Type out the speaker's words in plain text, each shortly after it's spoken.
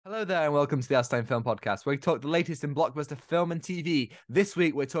Hello there, and welcome to the Ask Time Film Podcast, where we talk the latest in blockbuster film and TV. This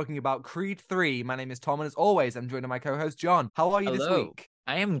week, we're talking about Creed 3. My name is Tom, and as always, I'm joined by my co-host, John. How are you this Hello. week?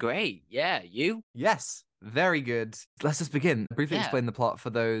 I am great. Yeah, you? Yes, very good. Let's just begin. Briefly Yeah. explain the plot for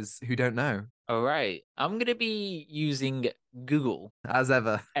those who don't know. All right. I'm gonna be using Google As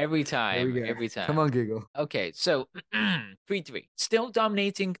ever. every Here we time. go. Every Come time. on, Google. Okay, so Creed 3. Still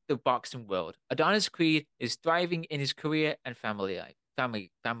dominating the boxing world. Adonis Creed is thriving in his career and family life.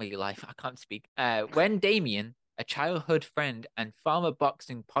 Family life. I can't speak. When Damien, a childhood friend and former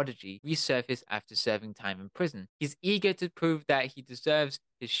boxing prodigy, resurfaces after serving time in prison. He's eager to prove that he deserves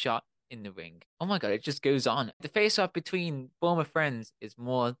his shot in the ring. Oh my god, it just goes on. The face-off between former friends is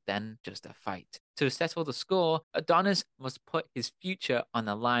more than just a fight. To settle the score, Adonis must put his future on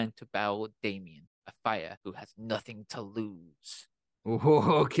the line to battle Damien, a fighter who has nothing to lose.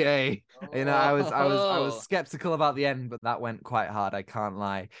 Okay. I was Oh, skeptical about the end, but that went quite hard, I can't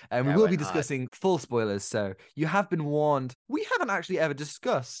lie. And we that will be went hard. discussing full spoilers, so you have been warned. We haven't actually ever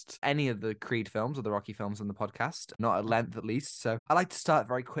discussed any of the Creed films or the Rocky films on the podcast, not at length at least. So I'd like to start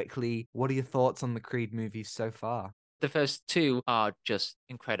very quickly. What are your thoughts on the Creed movies so far? The first two are just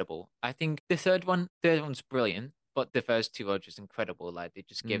incredible. I think the third one's brilliant, but the first two are just incredible. Like they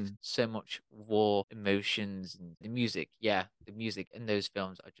just give Mm. so much raw emotions and the music. Yeah, the music in those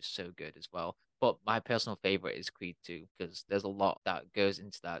films are just so good as well. But my personal favorite is Creed 2 because there's a lot that goes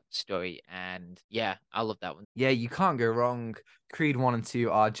into that story. And yeah, I love that one. Yeah, you can't go wrong. Creed 1 and 2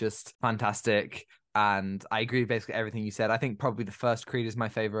 are just fantastic. And I agree with basically everything you said. I think probably the first Creed is my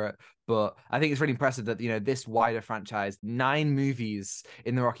favorite, but I think it's really impressive that, this wider franchise, 9 movies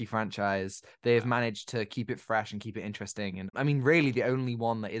in the Rocky franchise, they have Wow. managed to keep it fresh and keep it interesting. And I mean, really, the only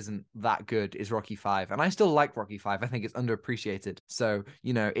one that isn't that good is Rocky 5. And I still like Rocky 5. I think it's underappreciated. So,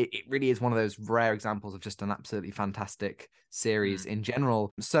 it really is one of those rare examples of just an absolutely fantastic series Mm. in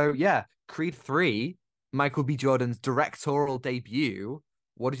general. So, yeah, Creed 3. Michael B. Jordan's directorial debut.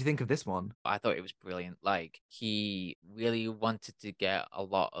 What did you think of this one? I thought it was brilliant. Like he really wanted to get a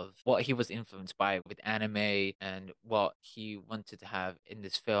lot of what he was influenced by with anime and what he wanted to have in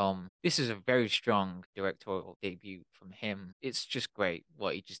this film. This is a very strong directorial debut from him. It's just great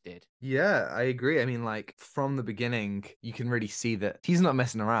what he just did. Yeah, I agree. I mean, like from the beginning, you can really see that he's not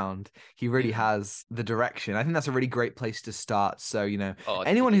messing around. He really Mm. has the direction. I think that's a really great place to start. So, Oh,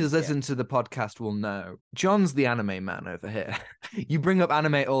 anyone it who's is. Yeah. listened to the podcast will know John's the anime man over here. You bring up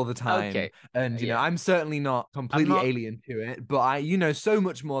anime all the time. Okay. And, Yeah. I'm certainly not I'm completely not. alien to it, but you know so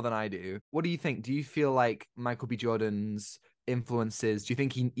much more than I do. What do you think? Do you feel like Michael B. Jordan's influences, do you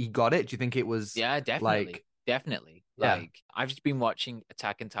think he got it? Do you think it was Yeah, definitely. like, Definitely. yeah, Like, I've just been watching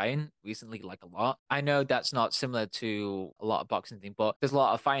Attack on Titan recently, like a lot. I know that's not similar to a lot of boxing thing, but there's a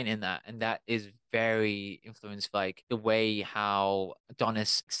lot of fighting in that, and that is very influenced, like the way how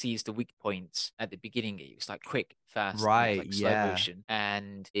Adonis sees the weak points at the beginning. It was like quick, fast, and it was right, like slow yeah, motion,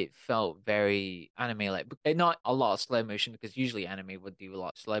 and it felt very anime-like. But not a lot of slow motion because usually anime would do a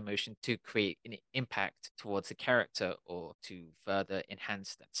lot of slow motion to create an impact towards the character or to further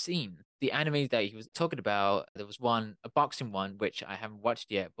enhance that scene. The anime that he was talking about, there was a boxing one, which I haven't watched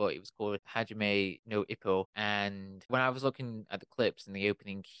yet, but it was called Hajime no Ippo. And when I was looking at the clips in the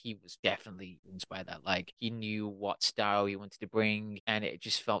opening, he was definitely inspired that. Like he knew what style he wanted to bring, and it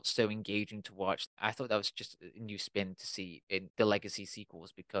just felt so engaging to watch. I thought that was just a new spin to see in the Legacy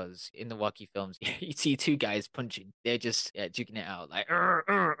sequels because in the Rocky films, you see two guys punching, they're just duking it out, like,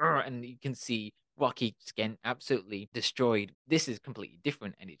 and you can see Rocky just getting absolutely destroyed. This is completely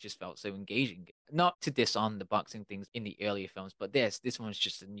different, and it just felt so engaging. Not to diss on the boxing things in the earlier films, but this one's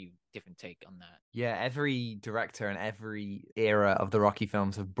just a new, different take on that. yeah, every director and every era of the Rocky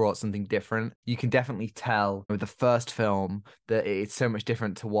films have brought something different. You can definitely tell with the first film that it's so much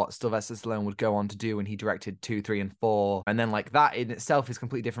different to what Sylvester Stallone would go on to do when he directed 2, 3, and 4. And then, like, that in itself is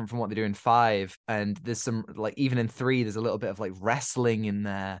completely different from what they do in 5. And there's some, like, even in 3, there's a little bit of, like, wrestling in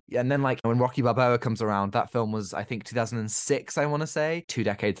there. And then, like, when Rocky Balboa comes around, that film was, I think, 2006, I want to say. 2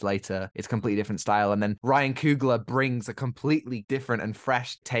 decades later, it's completely different style. And then Ryan Coogler brings a completely different and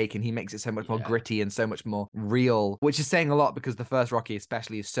fresh take, and he makes it so much more Yeah. gritty and so much more real, which is saying a lot because the first Rocky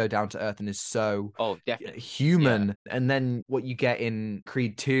especially is so down to earth and is so Oh, definitely. Yeah. human. And then what you get in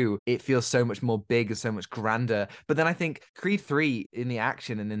Creed 2, it feels so much more big and so much grander. But then I think Creed 3, in the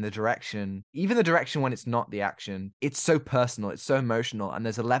action and in the direction, even the direction when it's not the action, it's so personal, it's so emotional, and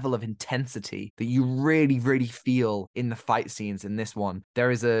there's a level of intensity that you really, really feel in the fight scenes in this one.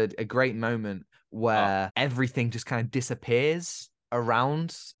 There is a great moment Oh, where everything just kind of disappears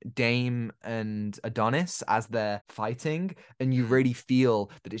around Dame and Adonis as they're fighting, and you Mm. really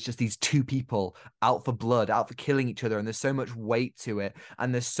feel that it's just these two people out for blood, out for killing each other, and there's so much weight to it,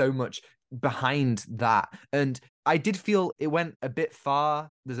 and there's so much behind that. And I did feel it went a bit far.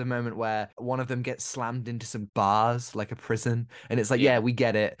 There's a moment where one of them gets slammed into some bars, like a prison, and it's like, yeah, Yeah. we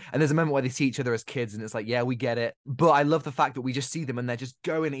get it. And there's a moment where they see each other as kids, and it's like, yeah, we get it. But I love the fact that we just see them and they're just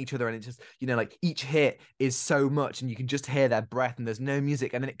going at each other, and it's just, like each hit is so much, and you can just hear their breath, and there's no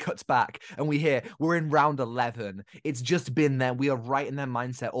music, and then it cuts back, and we're in round 11. It's just been there. We are right in their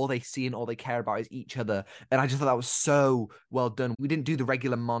mindset. All they see and all they care about is each other. And I just thought that was so well done. We didn't do the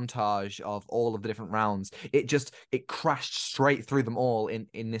regular montage of all of the different rounds. It crashed straight through them all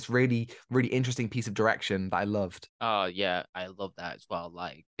in this really, really interesting piece of direction that I loved. Oh yeah, I love that as well.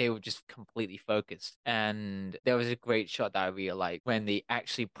 Like they were just completely focused. And there was a great shot that I really liked when they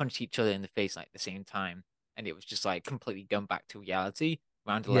actually punched each other in the face like at the same time. And it was just like completely gone back to reality.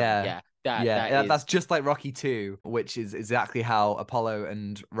 Round 11. Yeah. Yeah. That Yeah, that that's is just like Rocky 2, which is exactly how Apollo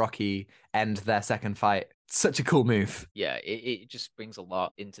and Rocky end their second fight. Such a cool move. yeah, it just brings a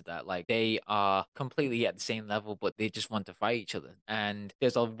lot into that. Like they are completely at the same level, but they just want to fight each other. And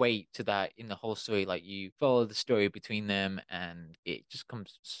there's a weight to that in the whole story. Like you follow the story between them and it just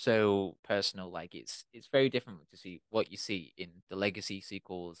comes so personal. Like it's very different to see what you see in the Legacy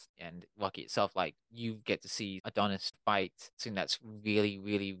sequels and Rocky itself. Like you get to see Adonis fight something that's really,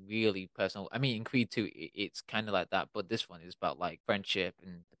 really, really personal. I mean, in Creed 2, it's kind of like that, but this one is about like friendship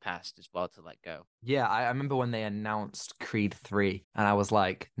and the past as well to let go. Yeah, I remember when they announced Creed 3, and I was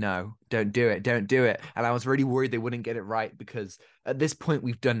like, no, don't do it, don't do it. And I was really worried they wouldn't get it right because at this point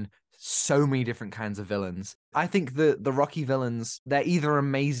we've done so many different kinds of villains. I think the Rocky villains, they're either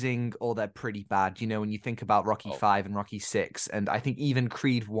amazing or they're pretty bad. When you think about Rocky Oh, 5 and Rocky 6, and I think even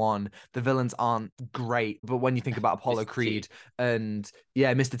Creed 1, the villains aren't great. But when you think about Apollo Mr. T. Creed and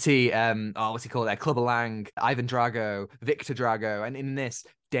yeah, Mr. T, what's he called there? Clubber Lang, Ivan Drago, Victor Drago, and in this,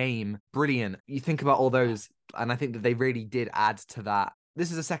 Dame, brilliant. You think about all those, and I think that they really did add to that.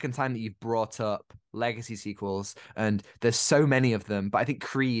 This is the second time that you've brought up legacy sequels, and there's so many of them, but I think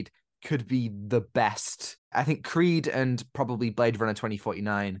Creed could be the best. I think Creed and probably Blade Runner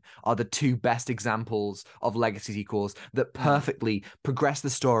 2049 are the two best examples of legacy sequels that Mm, perfectly progress the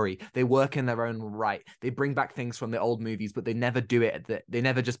story. They work in their own right. They bring back things from the old movies, but they never do it. They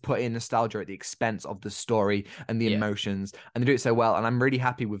never just put in nostalgia at the expense of the story and the yeah. emotions, and they do it so well. And I'm really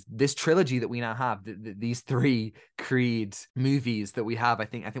happy with this trilogy that we now have. These three Creed movies that we have. I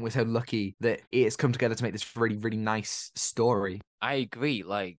think we're so lucky that it's come together to make this really, really nice story. I agree.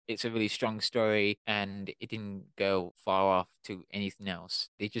 Like, it's a really strong story and it didn't go far off to anything else.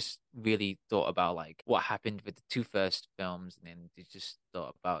 They just really thought about like what happened with the two first films, and then they just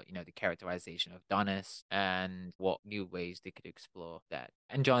thought about, the characterization of Donis and what new ways they could explore that.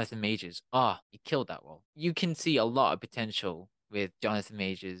 And Jonathan Majors, he killed that role. You can see a lot of potential with Jonathan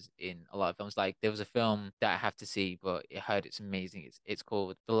Majors in a lot of films. Like there was a film that I have to see, but I heard it's amazing. It's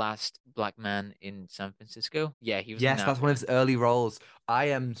called The Last Black Man in San Francisco. Yeah, he was in Yes, that that's one of one. his early roles. I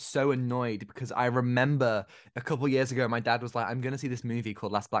am so annoyed because I remember a couple years ago, my dad was like, I'm going to see this movie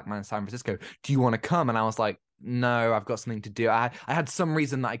called Last Black Man in San Francisco. Do you want to come? And I was like, no, I've got something to do. I had some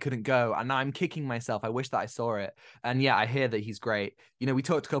reason that I couldn't go, and now I'm kicking myself. I wish that I saw it. And yeah, I hear that he's great. We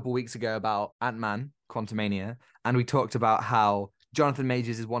talked a couple weeks ago about Ant-Man, Quantumania, and we talked about how Jonathan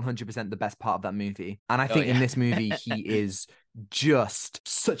Majors is 100% the best part of that movie. And I Oh think in yeah. this movie, he is just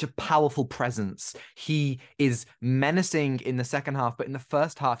such a powerful presence. He is menacing in the second half, but in the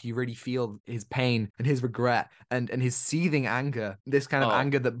first half, you really feel his pain and his regret and his seething anger, this kind of Oh,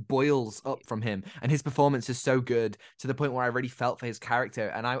 anger that boils up from him. And his performance is so good to the point where I really felt for his character.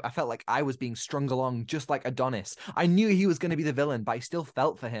 And I felt like I was being strung along just like Adonis. I knew he was going to be the villain, but I still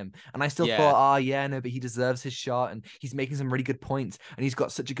felt for him. And I still yeah. thought, oh, yeah, no, but he deserves his shot. And he's making some really good points. And he's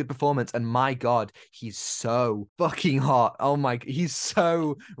got such a good performance. And my God, he's so fucking hot. Oh he's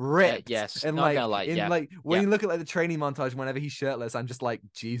so ripped. Yes. And Not gonna like lie. in Yeah. like when Yeah. you look at like the training montage whenever he's shirtless, I'm just like,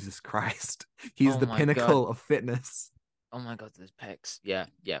 Jesus Christ. He's Oh the my God. pinnacle of fitness. Oh my God, those pecs. Yeah,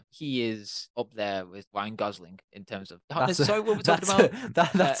 yeah. He is up there with Ryan Gosling in terms of. That's a Sorry, what we're talking that's a about?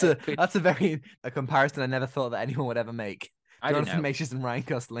 that that's a Creed. that's a very a comparison I never thought that anyone would ever make. I don't Jonathan know. Majors and Ryan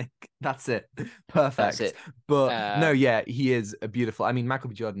Gosling. That's it. That's Perfect. it. But no, Uh, yeah, he is a beautiful. I mean, Michael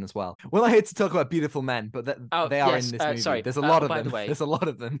B. Jordan as well. We're not here to talk about beautiful men, but oh they are in yes. this movie. Sorry. There's a lot Oh, of by the them. way, There's a lot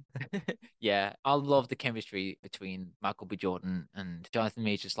of them. yeah, I love the chemistry between Michael B. Jordan and Jonathan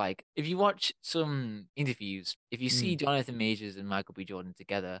Majors. Like, if you watch some interviews, if you see Mm, Jonathan Majors and Michael B. Jordan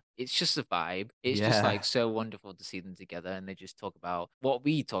together, it's just a vibe. It's just yeah. like so wonderful to see them together, and they just talk about what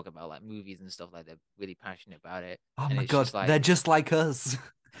we talk about, like movies and stuff like that. Really passionate about it, Oh and my it's God, just the they're just like us.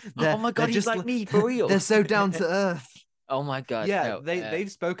 Oh they're my they're god, he's just like me for real. they're so down to earth. Oh my god, Yeah, no. they've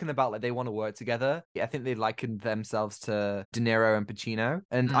spoken about like they want to work together. I think they likened themselves to De Niro and Pacino.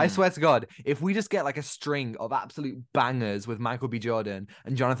 And I Mm, swear to God, if we just get like a string of absolute bangers with Michael B. Jordan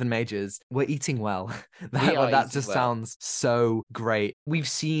and Jonathan Majors, we're eating well. we are That eating just well. sounds so great. We've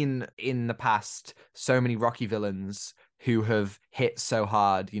seen in the past so many Rocky villains who have hit so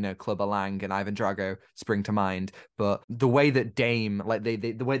hard, Clubber Lang and Ivan Drago spring to mind. But the way that Dame, like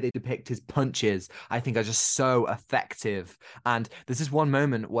the way they depict his punches, I think are just so effective. And there's this one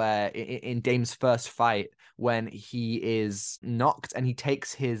moment where in Dame's first fight, when he is knocked and he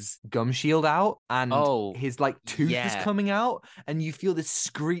takes his gum shield out and Oh, his like tooth is yeah. coming out, and you feel this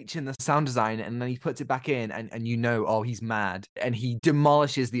screech in the sound design, and then he puts it back in, and oh, he's mad, and he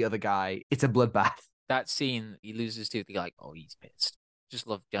demolishes the other guy. It's a bloodbath. That scene, he loses tooth, you're like, oh, he's pissed. Just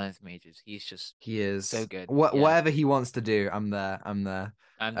love Jonathan Majors. He's just He so is. good. Yeah. Whatever he wants to do, I'm there. I'm there.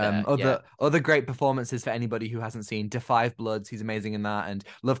 I'm there. Yeah. Other great performances for anybody who hasn't seen Da 5 Bloods. He's amazing in that, and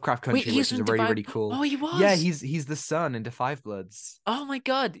Lovecraft Wait, Country, he's which is from a really Divide. really cool. Oh, he Yeah, was. he's the son in Da 5 Bloods. Oh my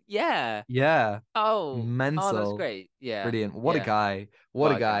god. Yeah. Yeah, Oh, that's mental. great. Yeah. Brilliant. What a Yeah. guy. What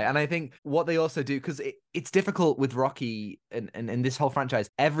a What a guy. guy. And I think what they also do, because it's difficult with Rocky and this whole franchise,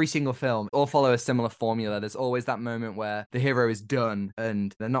 every single film all follow a similar formula. There's always that moment where the hero is done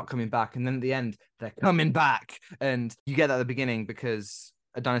and they're not coming back. And then at the end, they're coming back. And you get that at the beginning because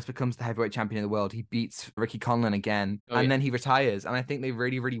Adonis becomes the heavyweight champion of the world. He beats Ricky Conlan again, Oh and yeah. then he retires. And I think they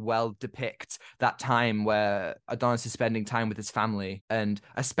really, really well depict that time where Adonis is spending time with his family, and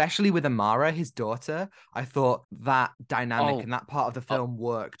especially with Amara, his daughter. I thought that dynamic Oh, and that part of the oh, film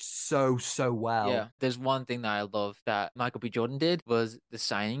worked so, so well. yeah. There's one thing that I love that Michael B. Jordan did was the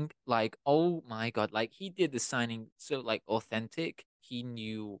signing. Like, oh my god, like he did the signing so like authentic. He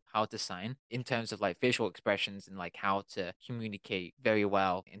knew how to sign in terms of like facial expressions and like how to communicate very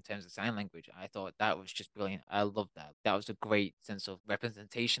well in terms of sign language. I thought that was just brilliant. I love that. That was a great sense of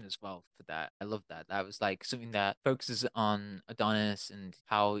representation as well for that. I love that. That was like something that focuses on Adonis and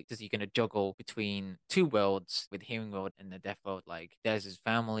how is he going to juggle between two worlds with hearing world and the deaf world. Like there's his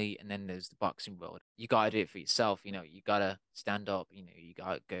family and then there's the boxing world. You got to do it for yourself. You got to stand up, you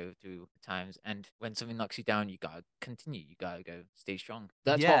got to go through the times. And when something knocks you down, you got to continue. You got to go stay strong.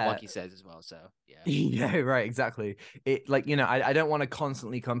 That's what Yeah. Rocky says as well. So, yeah. Yeah, right, exactly. It like, I don't want to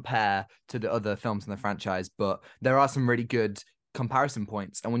constantly compare to the other films in the franchise, but there are some really good comparison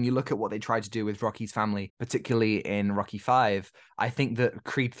points. And when you look at what they tried to do with Rocky's family, particularly in Rocky 5, I think that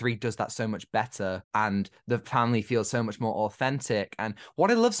Creed 3 does that so much better, and the family feels so much more authentic. And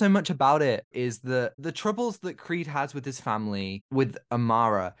what I love so much about it is the troubles that Creed has with his family, with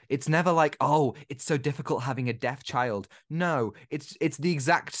Amara. It's never like, oh, it's so difficult having a deaf child. No, it's the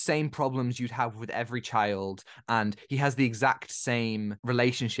exact same problems you'd have with every child, and he has the exact same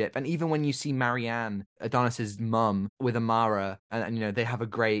relationship. And even when you see Marianne, Adonis's mum, with Amara, and they have a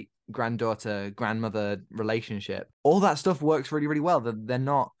great grandmother relationship, all that stuff works really, really well. They're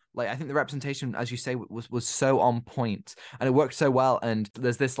not like, I think the representation, as you say, was so on point, and it worked so well. And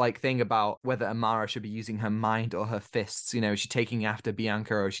there's this like thing about whether Amara should be using her mind or her fists. Is she taking after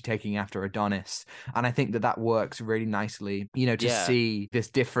Bianca or is she taking after Adonis? And I think that works really nicely, to Yeah. see this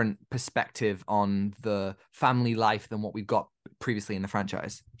different perspective on the family life than what we've got previously in the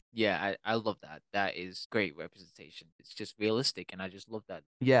franchise. Yeah, I love that. That is great representation. It's just realistic, and I just love that.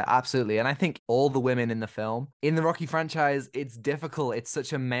 Yeah, absolutely. And I think all the women in the film, in the Rocky franchise, it's difficult. It's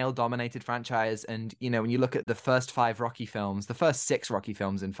such a male dominated franchise. And, when you look at the first 5 Rocky films, the first 6 Rocky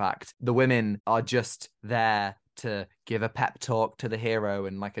films, in fact, the women are just there to give a pep talk to the hero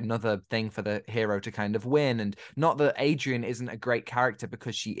and like another thing for the hero to kind of win. And not that Adrian isn't a great character,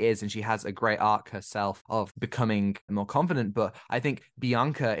 because she is, and she has a great arc herself of becoming more confident. But I think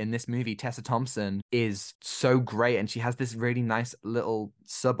Bianca in this movie, Tessa Thompson, is so great, and she has this really nice little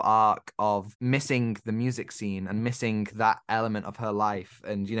sub arc of missing the music scene and missing that element of her life.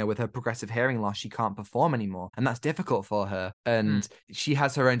 And with her progressive hearing loss, she can't perform anymore, and that's difficult for her. And she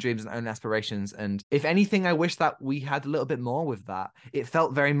has her own dreams and own aspirations. And if anything, I wish that we had a little bit more with that. It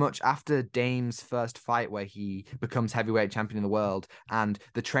felt very much after Dame's first fight, where he becomes heavyweight champion of the world, and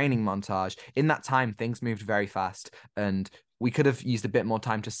the training montage. In that time, things moved very fast, and we could have used a bit more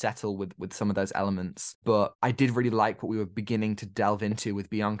time to settle with some of those elements. But I did really like what we were beginning to delve into with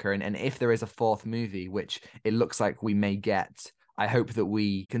Bianca. And if there is a 4th movie, which it looks like we may get, I hope that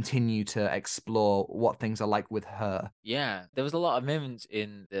we continue to explore what things are like with her. Yeah, there was a lot of moments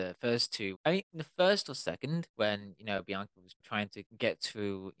in the first two. I mean, the first or second, when, Bianca was trying to get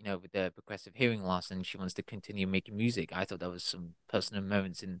through, with the progressive hearing loss and she wants to continue making music. I thought there was some personal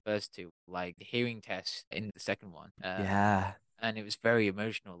moments in the first two, like the hearing test in the second one. Yeah, And it was very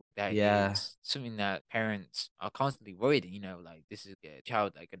emotional. That yeah. is something that parents are constantly worried, like this is a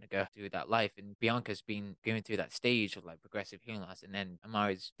child that's gonna go through that life. And Bianca's been going through that stage of like progressive hearing loss, and then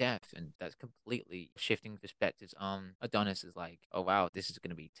Amari's death, and that's completely shifting perspectives on Adonis. Is like, oh wow, this is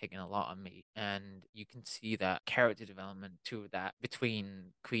gonna be taking a lot on me. And you can see that character development to that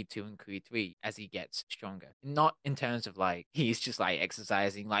between Creed 2 and Creed 3 as he gets stronger. Not in terms of like he's just like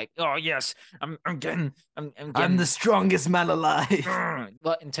exercising, like, oh yes, I'm getting I'm I'm getting the strongest man alive.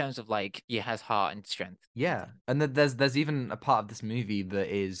 but in terms of like he has heart and strength. Yeah, and there's even a part of this movie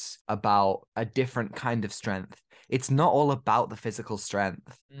that is about a different kind of strength. It's not all about the physical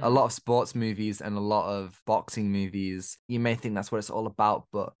strength. A lot of sports movies and a lot of boxing movies, you may think that's what it's all about,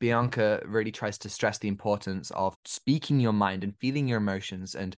 but Bianca really tries to stress the importance of speaking your mind and feeling your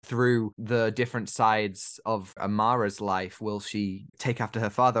emotions. And through the different sides of Amara's life, will she take after her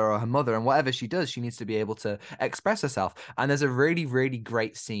father or her mother? And whatever she does, she needs to be able to express herself. And there's a really, really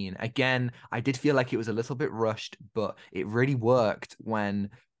great scene. Again, I did feel like it was a little bit rushed, but it really worked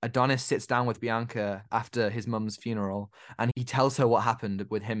when Adonis sits down with Bianca after his mum's funeral and he tells her what happened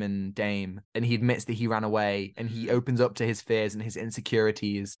with him and Dame. And he admits that he ran away and he opens up to his fears and his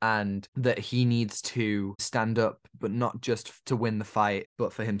insecurities and that he needs to stand up, but not just to win the fight,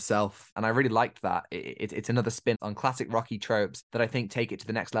 but for himself. And I really liked that. It's another spin on classic Rocky tropes that I think take it to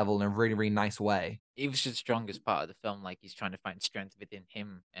the next level in a really, really nice way. It was the strongest part of the film. Like he's trying to find strength within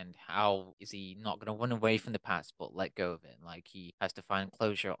him, and how is he not going to run away from the past but let go of it? Like he has to find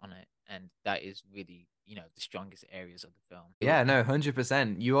closure on it, and that is really, the strongest areas of the film. Yeah, no,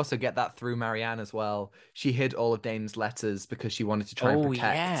 100%. You also get that through Marianne as well. She hid all of Dame's letters because she wanted to try and Oh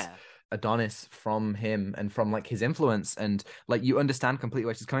protect yeah. Adonis from him and from like his influence. And like you understand completely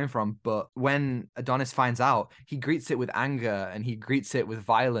where she's coming from. But when Adonis finds out, he greets it with anger and he greets it with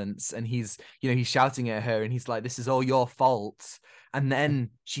violence. And he's shouting at her and he's like, this is all your fault. And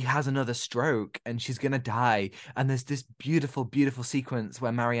then she has another stroke and she's gonna die. And there's this beautiful, beautiful sequence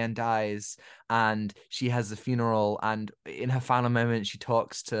where Marianne dies and she has a funeral. And in her final moment, she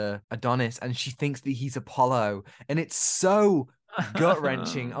talks to Adonis and she thinks that he's Apollo. And it's so gut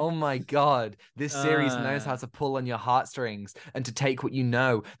wrenching. Oh my God. This series knows how to pull on your heartstrings and to take what you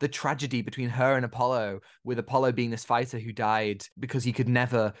know. The tragedy between her and Apollo, with Apollo being this fighter who died because he could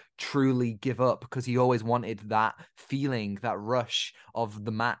never truly give up, because he always wanted that feeling, that rush of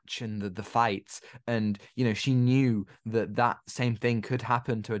the match and the fight. And, she knew that same thing could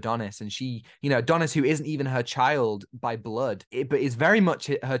happen to Adonis. And she, Adonis, who isn't even her child by blood, but is very much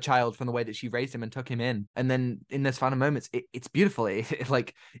her child from the way that she raised him and took him in. And then in those final moments, it's beautiful.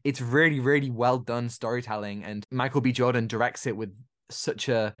 It's really, really well done storytelling, and Michael B. Jordan directs it with such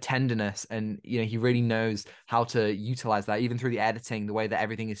a tenderness, and he really knows how to utilize that, even through the editing, the way that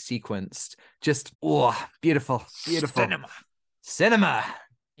everything is sequenced. Just beautiful, beautiful cinema.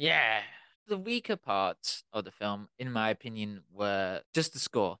 Yeah. The weaker parts of the film, in my opinion, were just the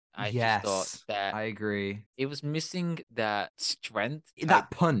score. I just thought Yes, that I agree. it was missing that strength That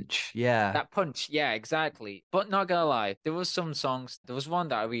type. punch, yeah. That punch, yeah, exactly. But not gonna lie, there was some songs. There was one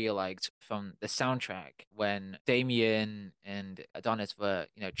that I really liked from the soundtrack when Damien and Adonis were,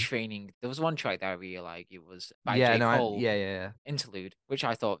 training. There was one track that I really liked. It was by Yeah, J. no, Cole, yeah. Interlude, which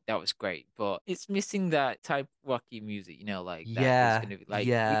I thought that was great. But it's missing that type Rocky music, like that is Yeah, gonna be like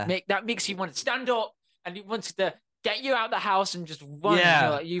yeah, that makes you want to stand up and you want to get you out of the house and just run. yeah.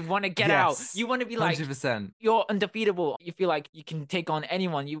 Like you want to get out. Yes, You want to be like 100%. you're undefeatable. You feel like you can take on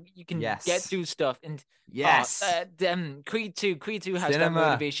anyone. You can get Yes, through stuff. And yes. Creed 2 has that Cinema,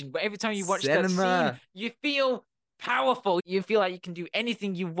 motivation. But every time you watch that scene, cinema. you feel powerful. You feel like you can do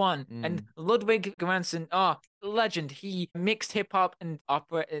anything you want. And Ludwig Göransson, legend. He mixed hip hop and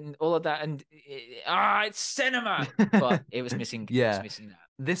opera and all of that. And it's cinema. But it was missing. It was Yeah. missing that.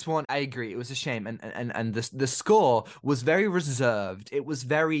 This one, I agree. It was a shame, and the score was very reserved. It was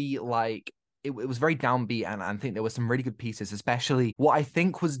very like it was very downbeat, and I think there were some really good pieces, especially what I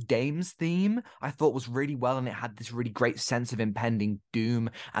think was Dame's theme. I thought was really well, and it had this really great sense of impending doom,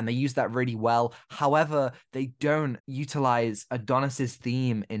 and they used that really well. However, they don't utilize Adonis's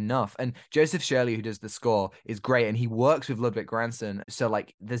theme enough. And Joseph Shirley, who does the score, is great, and he works with Ludwig Göransson. So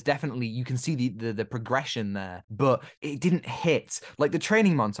like, there's definitely, you can see the progression there, but it didn't hit. Like the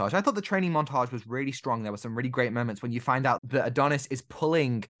training montage, I thought the training montage was really strong. There were some really great moments when you find out that Adonis is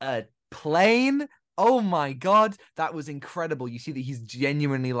pulling a plane Oh my God, that was incredible. You see that he's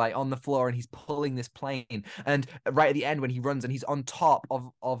genuinely like on the floor and he's pulling this plane. And right at the end, when he runs and he's on top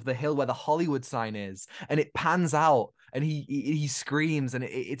of the hill where the Hollywood sign is, and it pans out and he screams and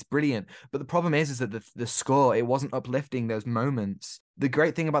it's brilliant. But the problem is that the score, it wasn't uplifting those moments. The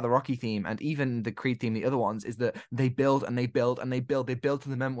great thing about the Rocky theme and even the Creed theme, the other ones, is that they build and they build and they build. They build to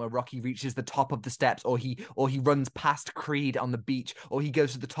the moment where Rocky reaches the top of the steps, or he runs past Creed on the beach, or he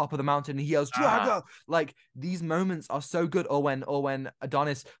goes to the top of the mountain and he yells Ah, Drago. Like these moments are so good. Or when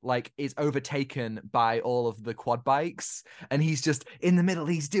Adonis like is overtaken by all of the quad bikes and he's just in the middle,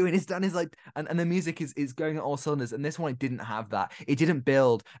 he's doing his done is like and the music is going at all cylinders. And this one it didn't have that. It didn't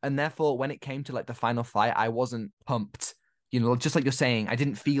build. And therefore when it came to like the final fight, I wasn't pumped. You know, just like you're saying, I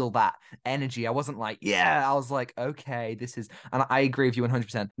didn't feel that energy. I wasn't like, yeah, I was like, okay, this is, and I agree with you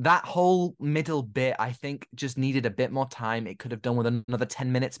 100%. That whole middle bit, I think, just needed a bit more time. It could have done with another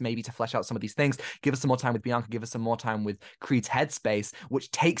 10 minutes, maybe, to flesh out some of these things. Give us some more time with Bianca, give us some more time with Creed's headspace, which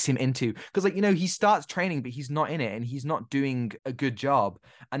takes him into, because, like, you know, he starts training, but he's not in it and he's not doing a good job.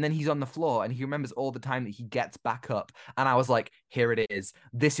 And then he's on the floor and he remembers all the time that he gets back up. And I was like, here it is.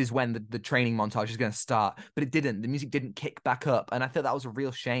 This is when the training montage is going to start. But it didn't. The music didn't kick back up. And I thought that was a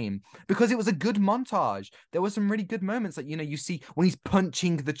real shame because it was a good montage. There were some really good moments. Like, you know, you see when he's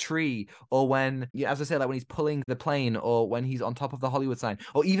punching the tree, or when, yeah, as I said, like when he's pulling the plane, or when he's on top of the Hollywood sign,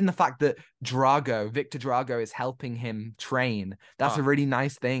 or even the fact that Victor Drago is helping him train. That's a ah, really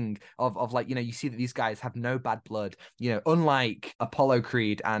nice thing of like, you know, you see that these guys have no bad blood. You know, unlike Apollo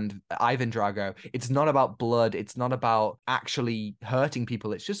Creed and Ivan Drago, it's not about blood. It's not about actually hurting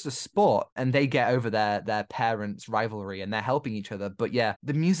people. It's just a sport, and they get over their parents' rivalry and they're helping each other. But yeah,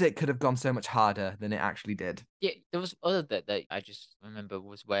 the music could have gone so much harder than it actually did. yeah. There was other that I just remember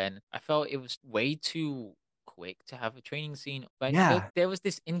was when I felt it was way too quick to have a training scene. Like Yeah. there was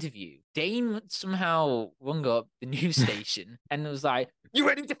this interview. Dane somehow rung up the news station and was like, "You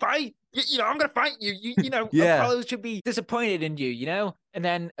ready to fight? I'm gonna fight you. Yeah. Apollo should be disappointed in you. And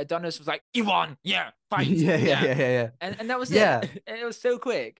then Adonis was like, "You won, yeah, fight, Yeah, yeah, yeah." yeah, yeah, yeah. And that was it. Yeah. And it was so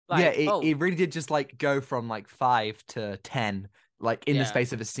quick. Yeah, Like, it, oh, it really did just like go from like 5 to 10, like in the yeah,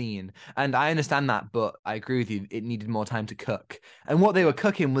 space of a scene. And I understand that, but I agree with you. It needed more time to cook. And what they were yeah,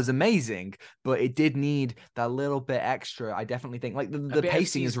 cooking was amazing, but it did need that little bit extra. I definitely think like the, a the bit of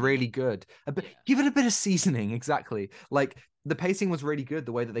pacing is seasoning. really good. Yeah, Give it a bit of seasoning, exactly. Like the pacing was really good,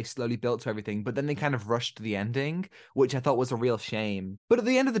 the way that they slowly built to everything, but then they kind of rushed the ending, which I thought was a real shame. But at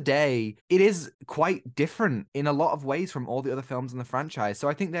the end of the day, it is quite different in a lot of ways from all the other films in the franchise. So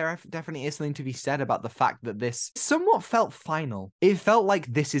I think there definitely is something to be said about the fact that this somewhat felt final. It felt like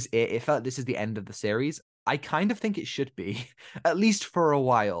this is it. It felt like this is the end of the series. I kind of think it should be, at least for a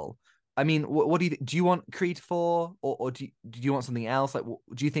while. I mean, what do you want Creed 4, or do you want something else? Like,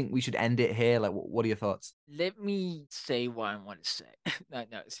 do you think we should end it here? Like, what are your thoughts? let me say what I want to say. No,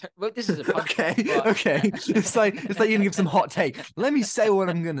 no. Well, this is a podcast, Okay, but okay. It's like you're gonna give some hot take. Let me say what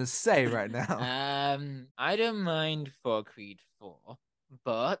I'm gonna say right now. I don't mind for Creed 4,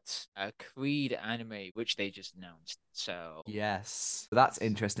 but a Creed anime which they just announced. So, Yes, that's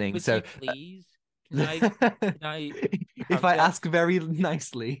interesting. would So, you please? Can I? Can I if have I them? ask very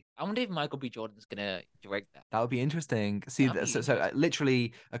nicely, I wonder if Michael B. Jordan's gonna direct that. that would be interesting. See, That'd be so interesting.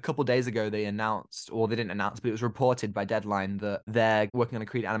 literally a couple days ago, they announced, or they didn't announce, but it was reported by Deadline that they're working on a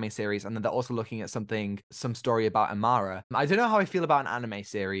Creed anime series, and that they're also looking at some story about Amara. I don't know how I feel about an anime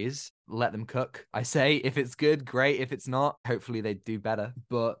series. Let them cook. I say, if it's good, great. If it's not, hopefully they do better.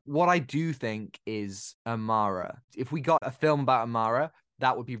 But what I do think is Amara. If we got a film about Amara,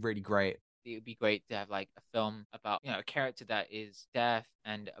 that would be really great. It would be great to have like a film about a character that is deaf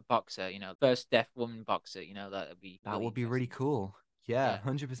and a boxer. First deaf woman boxer. That would be That really would be really interesting. cool. Yeah,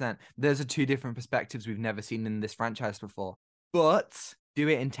 Yeah. 100%. Those are two different perspectives we've never seen in this franchise before. But do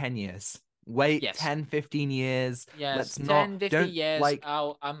it in 10 years. Wait Yes. 10, 15 years. Yes. Let's not, 10, 50 don't years. like,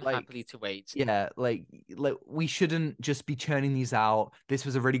 I'm like, happily to wait. yeah, like we shouldn't just be churning these out. This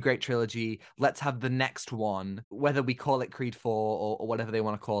was a really great trilogy. Let's have the next one, whether we call it Creed 4, or whatever they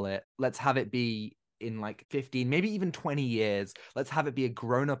want to call it. Let's have it be in like 15, maybe even 20 years. Let's have it be a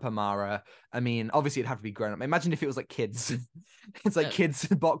grown-up Amara. I mean, obviously it'd have to be grown up. Imagine if it was like kids. It's like No. kids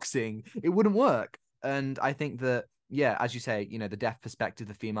boxing. It wouldn't work. And I think that, yeah, as you say, the deaf perspective,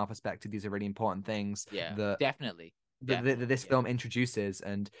 the female perspective, these are really important things Yeah. that Definitely. this Yeah. film introduces.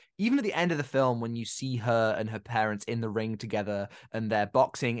 And even at the end of the film, when you see her and her parents in the ring together and they're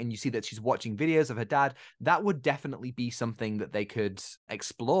boxing, and you see that she's watching videos of her dad, that would definitely be something that they could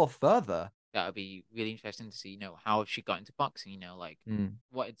explore further. that would be really interesting to see, how she got into boxing, like Mm,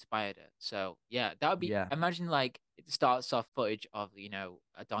 what inspired her. So yeah, that would be, yeah. imagine like it starts off footage of,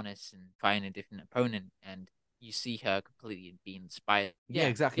 Adonis and fighting a different opponent, and you see her completely be inspired. Yeah, Yeah,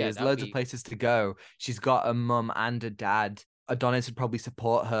 exactly. yeah, There's that would loads of be places to great. go. She's got a mum and a dad. Adonis would probably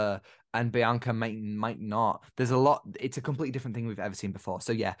support her, and Bianca might not. There's a lot. It's a completely different thing we've ever seen before.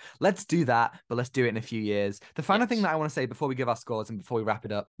 So yeah, let's do that, but let's do it in a few years. The final thing Yes. that I want to say before we give our scores and before we wrap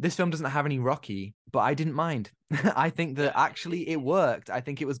it up, this film doesn't have any Rocky, but I didn't mind. I think that Yeah. actually it worked. I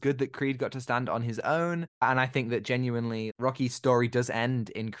think it was good that Creed got to stand on his own, and I think that genuinely Rocky's story does end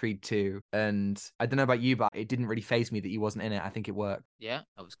in Creed 2. And I don't know about you, but it didn't really faze me that he wasn't in it. I think it worked. Yeah,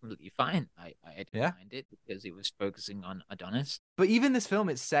 I was completely fine. I didn't Yeah. mind it because it was focusing on Adonis. But even this film,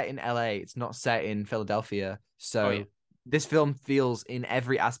 it's set in LA. It's not set in Philadelphia. Oh yeah. So this film feels in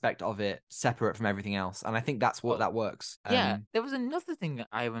every aspect of it separate from everything else. And I think that's what Oh that works. yeah. There was another thing that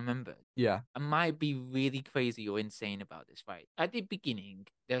I remembered. Yeah. I might be really crazy or insane about this, right? At the beginning,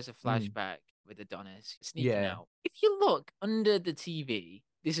 there's a Mm, flashback with Adonis sneaking yeah. out. If you look under the TV,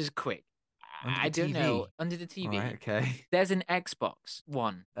 this is quick. Under I the don't know. TV. Under the All right. TV, Okay. there's an Xbox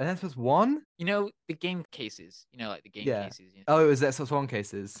One. And that's was one? The game cases. Like the game Yeah. cases. Oh, it was Xbox One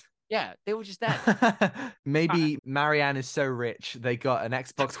cases. Yeah, they were just there. I, Maybe Marianne is so rich they got an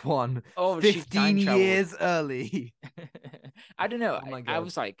Xbox One oh, she 15 time traveled. years early. I don't know. Oh my I God.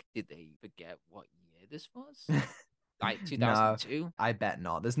 was like, did they forget what year this was? Like No, 2002? I bet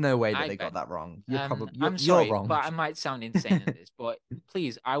not. There's no way that I they got bet. that wrong. You're probably I'm you're sorry, wrong. but I might sound insane in this. But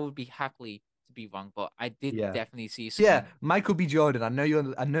please, I would be happily to be wrong. But I did Yeah. definitely see Yeah, some. Michael B. Jordan, I know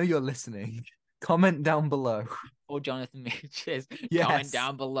you're listening. Comment down below. Or Jonathan Majors, comment Yes.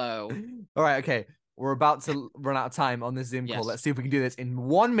 down below. All right, okay. We're about to run out of time on this Zoom call. Yes, Let's see if we can do this in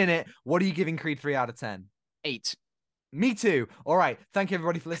 1 minute. What are you giving Creed 3 out of 10? 8. Me too. All right. Thank you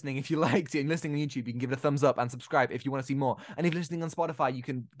everybody for listening. If you liked it and listening on YouTube, you can give it a thumbs up and subscribe if you want to see more. And if you're listening on Spotify, you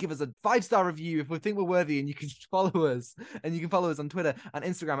can give us a 5-star review if we think we're worthy, and you can follow us. And you can follow us on Twitter and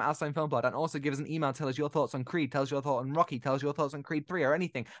Instagram at Outstanding Film Pod. And also give us an email. Tell us your thoughts on Creed. Tell us your thoughts on Rocky. Tell us your thoughts on Creed 3 or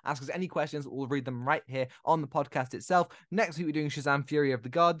anything. Ask us any questions. We'll read them right here on the podcast itself. Next week, we're doing Shazam Fury of the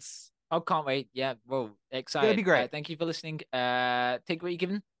Gods. Oh, can't wait. Yeah, whoa, It's going to excited. be great. Thank you for listening. Take what you're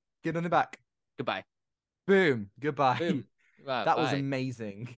given. Get on the back. Goodbye. Boom. Goodbye. Boom. Right, That was bye.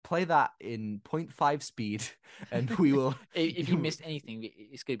 amazing. Play that in 0.5 speed, and we will. If you missed anything,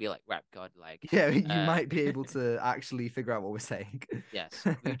 it's gonna be like rap god like. Yeah, you might be able to actually figure out what we're saying. Yes,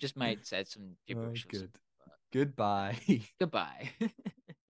 we just might said some Oh, gibberish or good. something. Goodbye. Goodbye.